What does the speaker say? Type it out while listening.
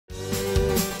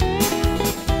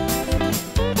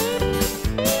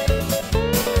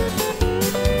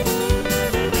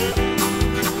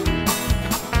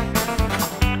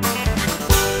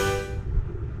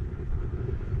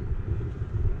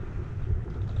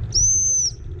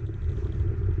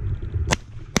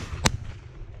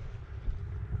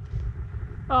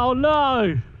Oh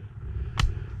no!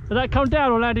 Did that come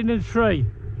down or landed in the tree?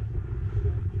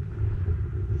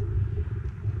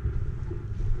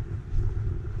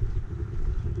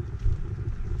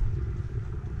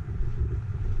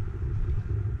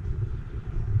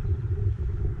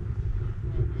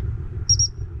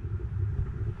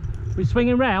 We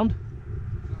swinging round?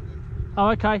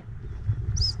 Oh, okay.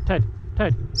 Ted.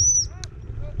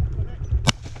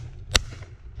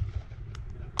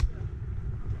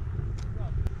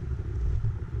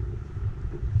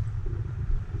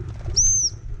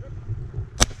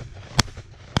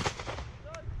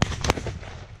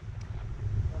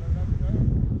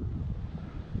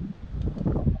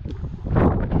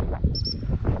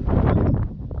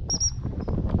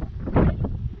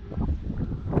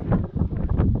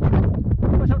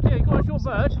 What's up to you? What's your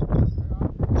bird?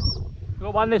 You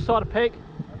got one this side of the pig.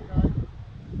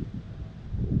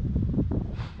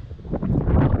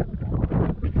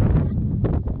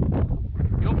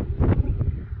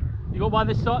 You got one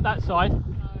this side, that side?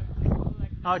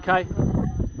 No. Okay.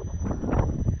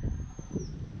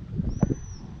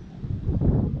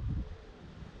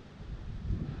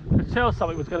 Could tell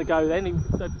something was going to go then.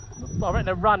 I reckon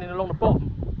they're running along the bottom.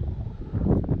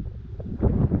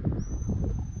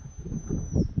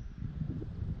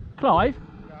 Clive?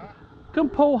 Yeah. Can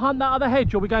Paul hunt that other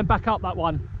hedge or are we going back up that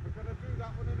one? We're going to do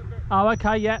that one in a bit. Oh,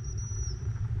 okay, yeah.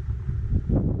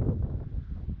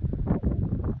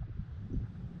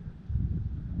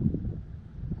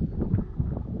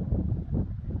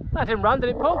 That didn't run,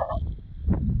 did it, Paul?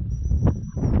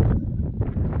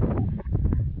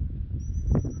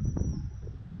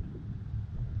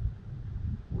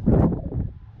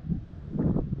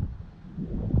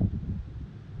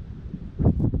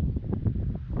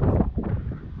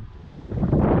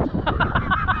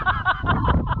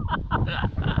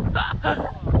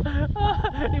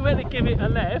 He went to give it a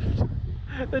left.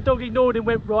 The dog ignored him,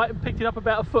 went right and picked it up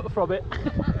about a foot from it.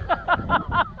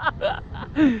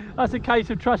 That's a case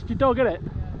of trust your dog, isn't it?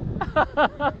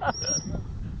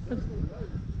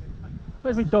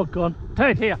 Where's my dog gone?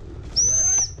 Ted, here.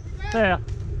 There.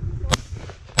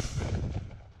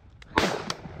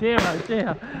 Dear, oh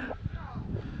dear.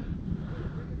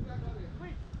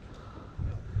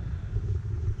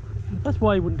 That's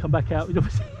why he wouldn't come back out.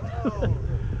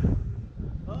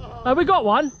 Oh, we got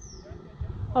one.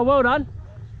 Oh, well done.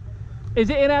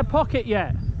 Is it in our pocket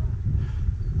yet?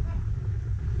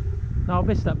 No, I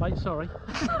missed that, mate. Sorry.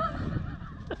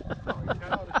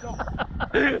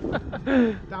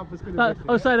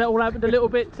 I'll say that all happened a little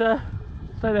bit. A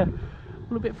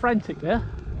little bit frantic there.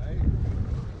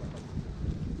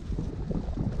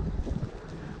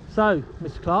 So,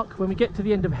 Mr. Clark, when we get to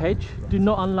the end of hedge, do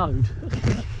not unload.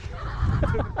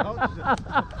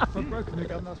 I've broken the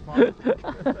gun, that's fine.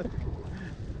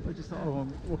 I just thought, oh,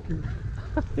 I'm walking.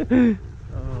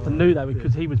 I knew that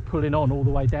because he was pulling on all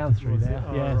the way down through there.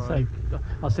 Oh, yeah, right. so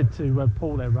I said to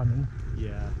Paul they're running.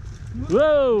 Yeah.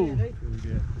 Whoa!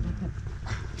 Yeah.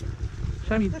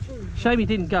 Shame he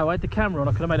didn't go. I had the camera on.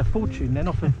 I could have made a fortune then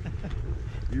off him.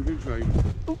 You've been trained.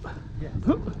 Yeah.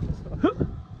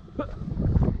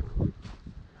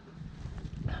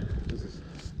 There's a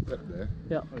step there.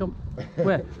 Yeah, come.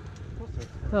 Where?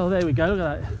 Oh, there we go. Look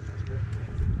at that.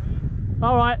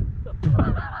 All right.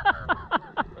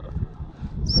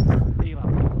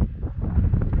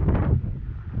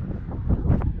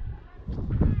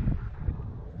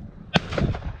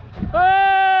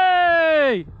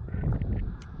 Hey!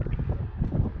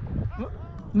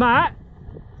 Matt?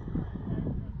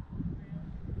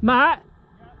 Matt?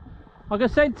 I'm going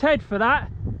to send Ted for that.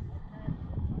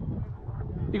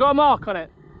 You got a mark on it?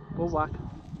 Go back.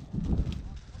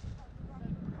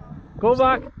 Go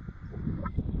back.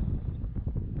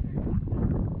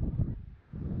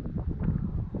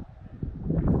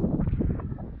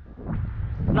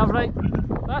 Lovely.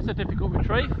 That's a difficult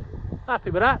retrieve.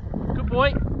 Happy with that. Good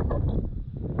boy.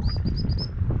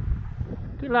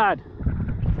 Good lad.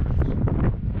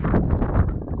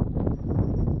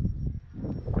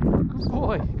 Good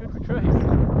boy. Good retrieve.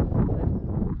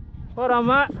 Well done,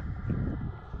 Matt.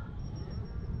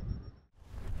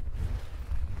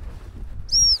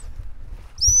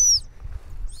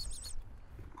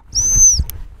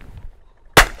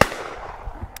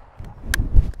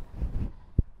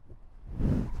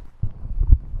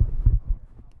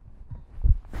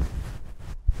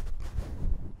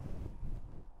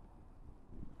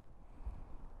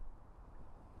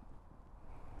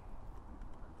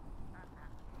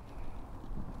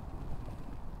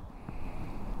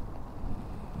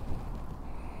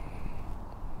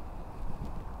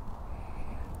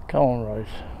 Come on, Rose.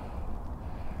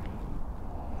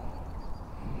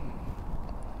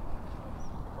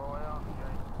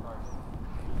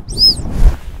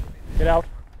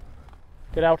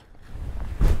 Get out.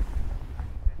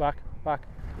 Back, back.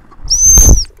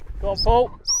 Go on,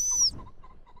 Paul.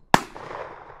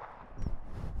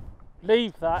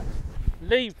 Leave that.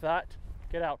 Leave that.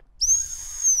 Get out.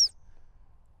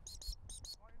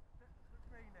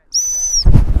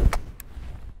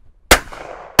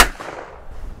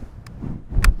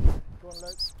 Go on,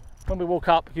 Luke. When we walk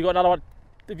up, you got another one.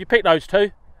 If you pick those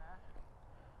two,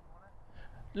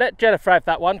 let Jennifer have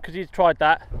that one because he's tried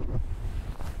that.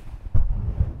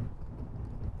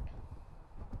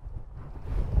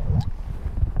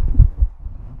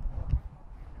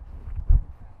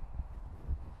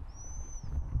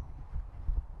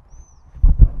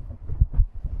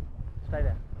 Stay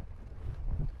there.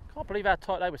 Can't believe how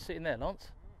tight they were sitting there, Lance.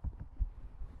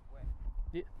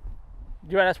 You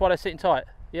reckon that's why they're sitting tight?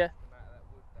 Yeah?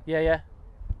 Yeah, yeah.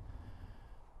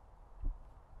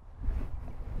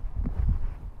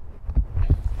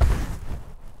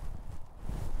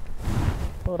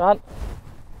 Well done.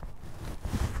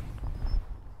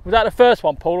 Was that the first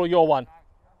one, Paul, or your one?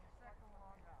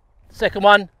 Second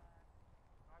one?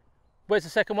 Where's the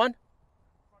second one?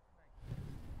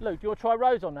 Luke, do you want to try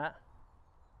Rose on that?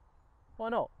 Why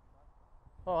not?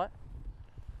 Alright.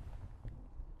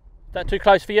 Is that too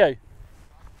close for you? Is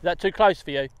that too close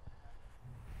for you?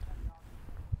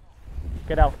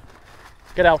 Get out.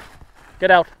 Get out.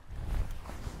 Get out.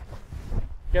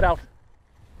 Get out.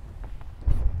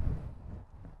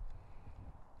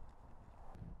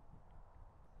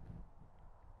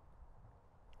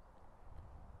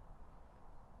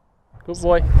 Good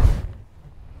boy.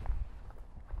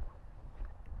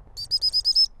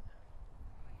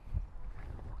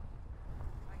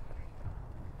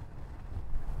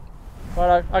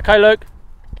 Righto. Okay, Luke.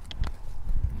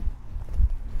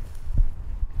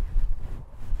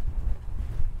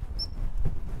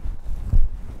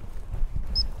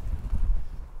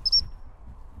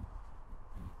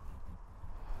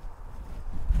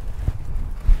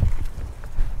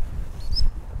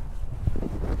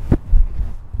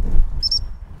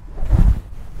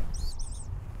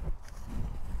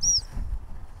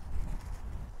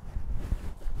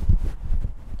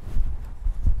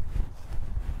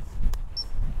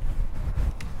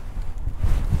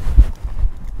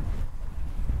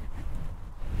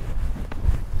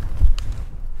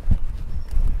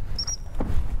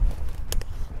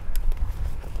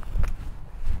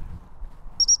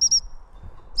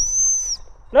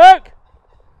 Luke!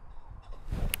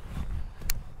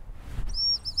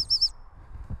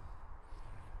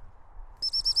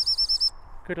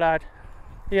 Good lad.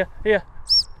 Here, here.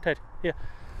 Ted, here.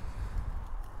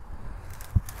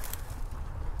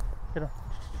 Get on.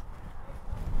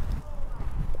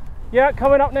 Yeah,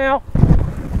 coming up now.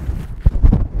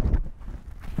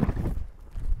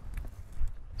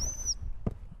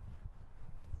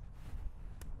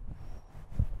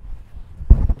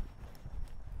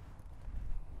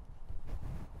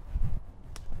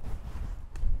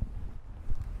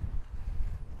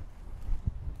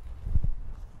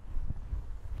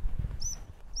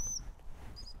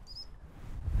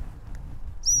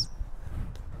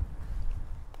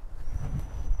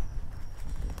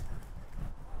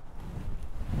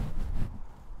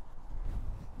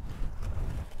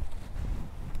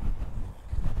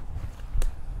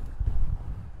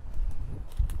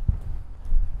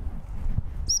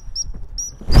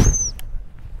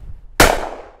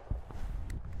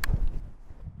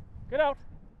 Get out.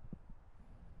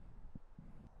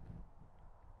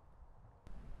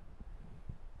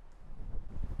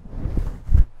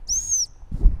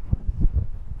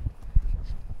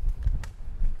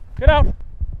 Get out.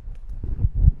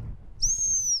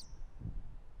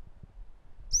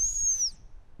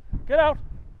 Get out.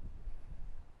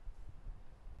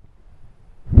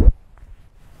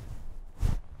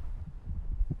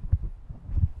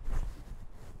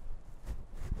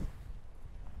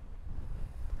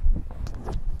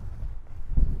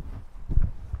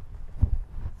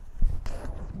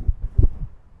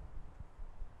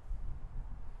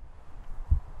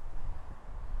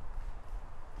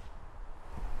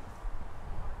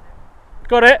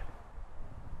 Got it.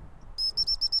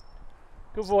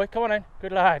 Good boy, come on in.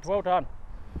 Good lad, well done.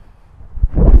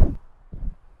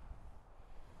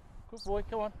 Good boy,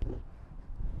 come on.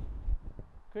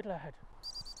 Good lad.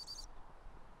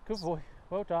 Good boy,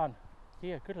 well done.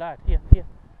 Here, good lad, here, here.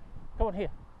 Come on, here,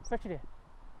 fetch it here.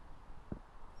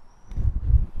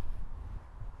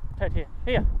 Ted, here,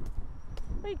 here.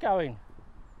 Where are you going?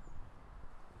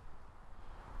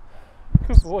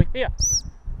 Good boy, here.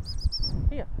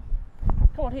 Here.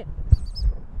 Come on, here.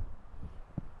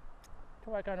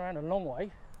 Try going around a long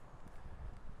way.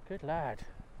 Good lad.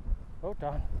 Well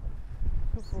done.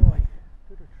 Good boy.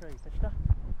 Good retrieve, mister.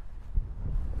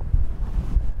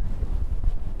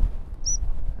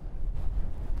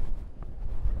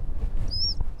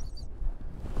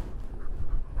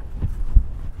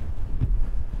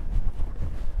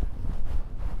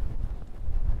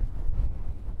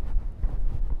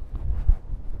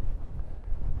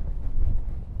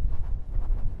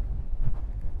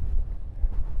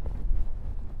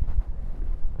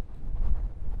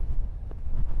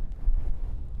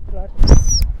 Good lad.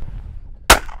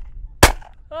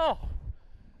 Oh!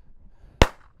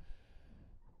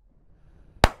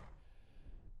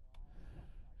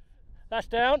 That's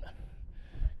down.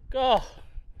 Go.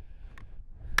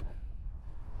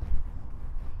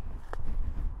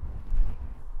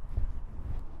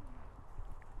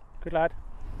 Good lad.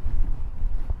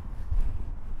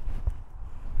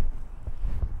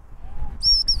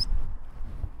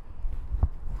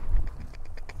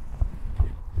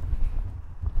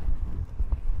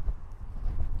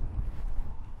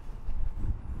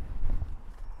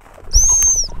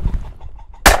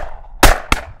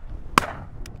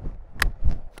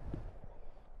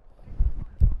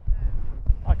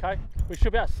 Okay, we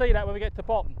should be able to see that when we get to the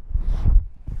bottom.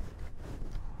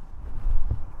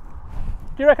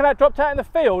 Do you reckon that dropped out in the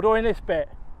field or in this bit?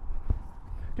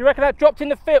 Do you reckon that dropped in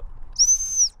the field?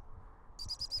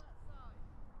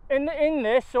 In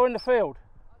this or in the field?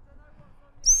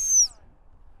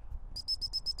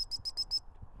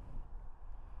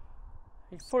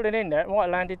 He's pulling in there, it might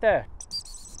have landed there.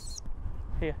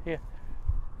 Here, here,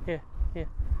 here, here.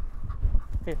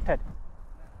 Here, Ted.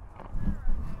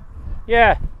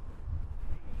 Yeah.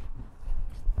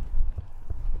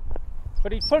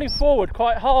 But he's pulling forward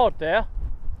quite hard there.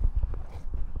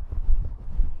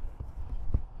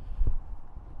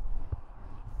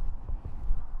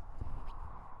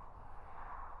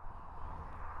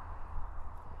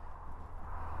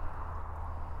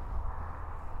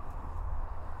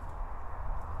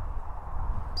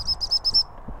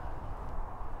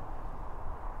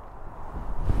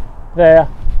 There.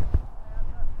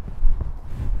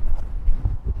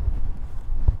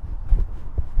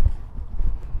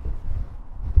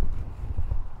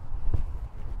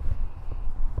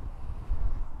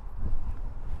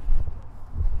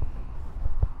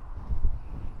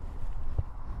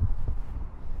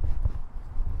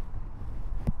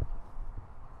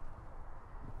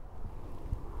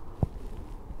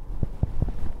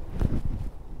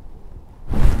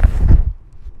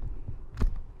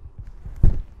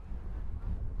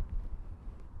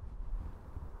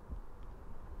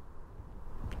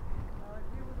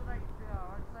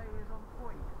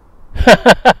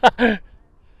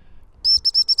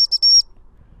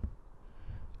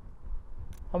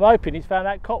 I'm hoping he's found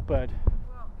that cockbird.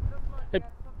 Well,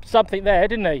 something there,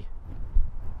 didn't he?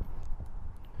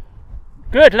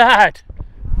 Good lad!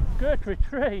 Good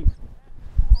retrieve!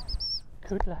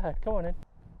 Good lad, come on in.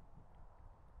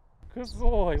 Good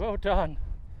boy, well done.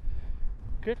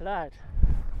 Good lad.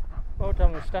 Well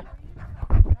done, mister.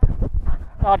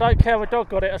 I don't care if my dog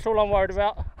got it, that's all I'm worried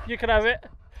about. You can have it.